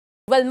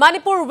Well,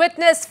 Manipur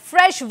witnessed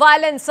fresh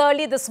violence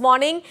early this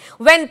morning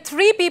when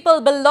 3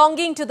 people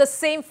belonging to the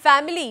same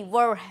family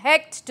were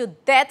hacked to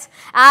death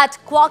at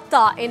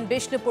Kwakta in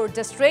Bishnupur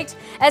district,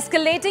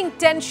 escalating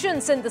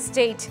tensions in the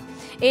state.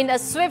 In a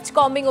swift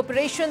combing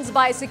operations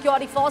by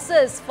security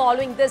forces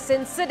following this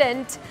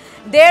incident,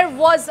 there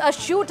was a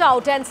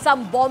shootout and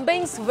some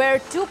bombings where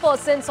 2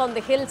 persons on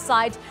the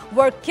hillside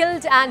were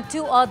killed and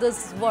 2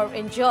 others were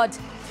injured.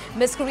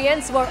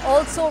 Miscreants were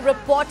also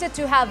reported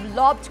to have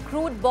lobbed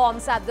crude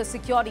bombs at the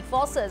security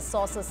forces,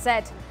 sources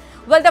said.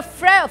 Well, the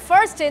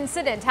first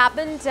incident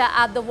happened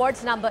at the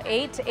ward number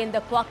 8 in the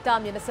Kwakta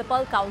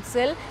Municipal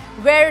Council,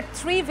 where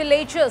 3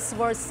 villagers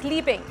were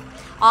sleeping.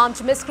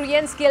 Armed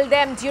miscreants killed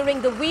them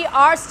during the wee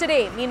hours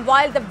today.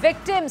 Meanwhile, the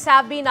victims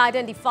have been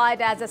identified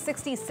as a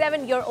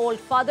 67-year-old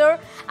father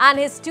and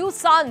his 2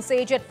 sons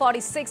aged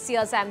 46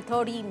 years and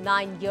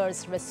 39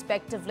 years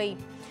respectively.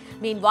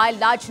 Meanwhile,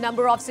 large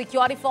number of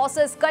security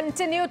forces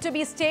continue to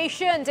be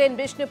stationed in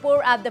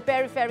Bishnupur at the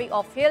periphery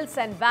of hills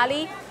and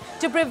valley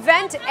to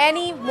prevent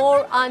any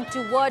more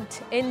untoward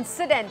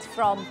incident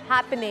from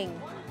happening.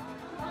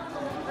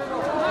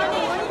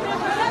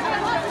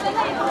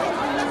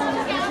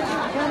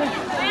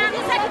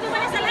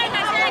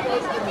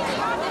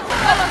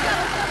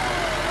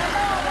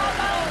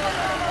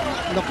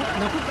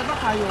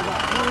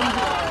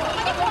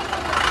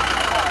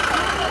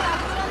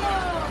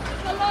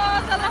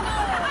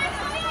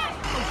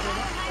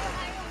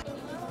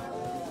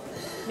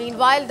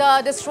 Meanwhile,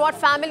 the distraught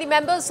family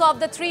members of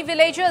the 3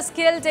 villagers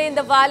killed in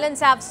the violence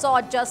have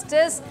sought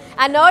justice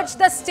and urged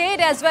the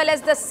state as well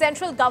as the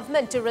central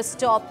government to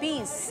restore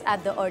peace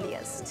at the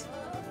earliest.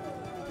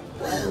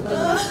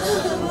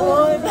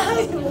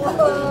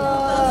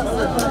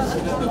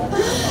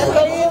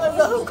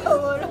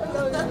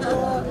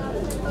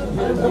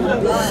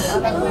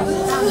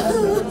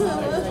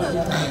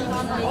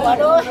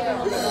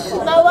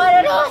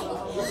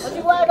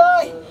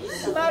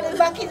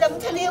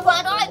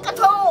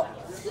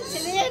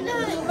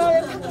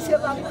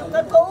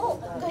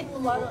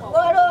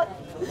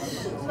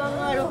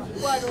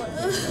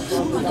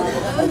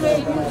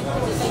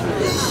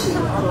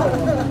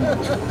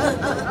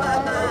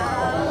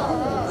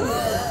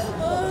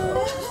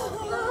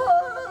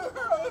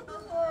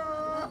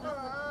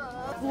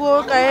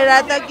 वो कह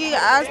रहा था कि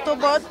आज तो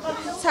बहुत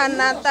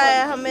सन्नाटा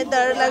है, हमें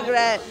डर लग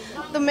रहा है,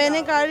 तो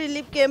मैंने कहा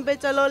रिलीफ कैंप पे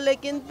चलो,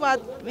 लेकिन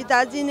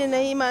पिताजी ने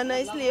नहीं माना,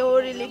 इसलिए वो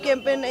रिलीफ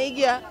कैंप पे नहीं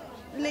गया।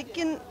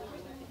 लेकिन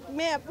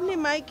मैं अपने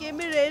मायके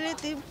में रह रही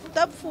थी,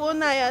 तब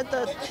फोन आया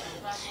था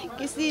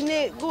किसी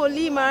ने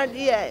गोली मार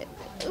दिया है,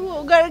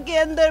 वो घर के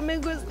अंदर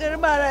में घुसकर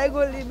मारा है।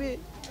 गोली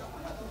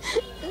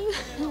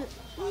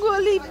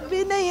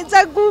भी नहीं,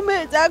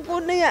 चाकू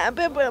ने यहाँ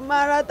पे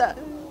मारा था।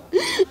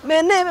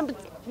 मैंने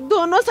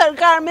दोनों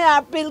सरकार में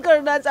अपील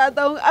करना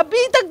चाहता हूँ,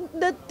 अभी तक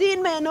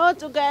 3 महीने हो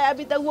चुका है,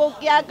 अभी तक वो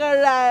क्या कर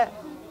रहा है।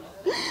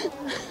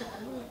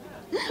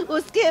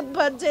 उसके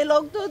बच्चे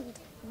लोग तो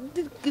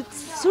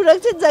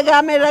सुरक्षित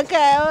जगह में रखा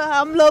है और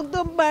हम लोग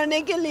तो मरने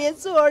के लिए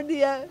छोड़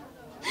दिया।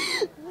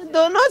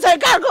 दोनों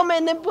सरकार को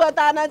मैंने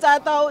बताना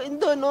चाहता हूँ, इन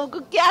दोनों को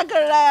क्या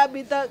कर रहा है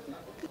अभी तक।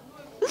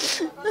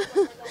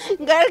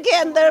 घर के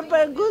अंदर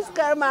पर घुस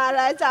कर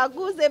मारा है,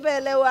 चाकू से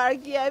पहले वार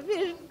किया है,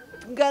 फिर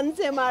गन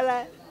से मारा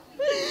है।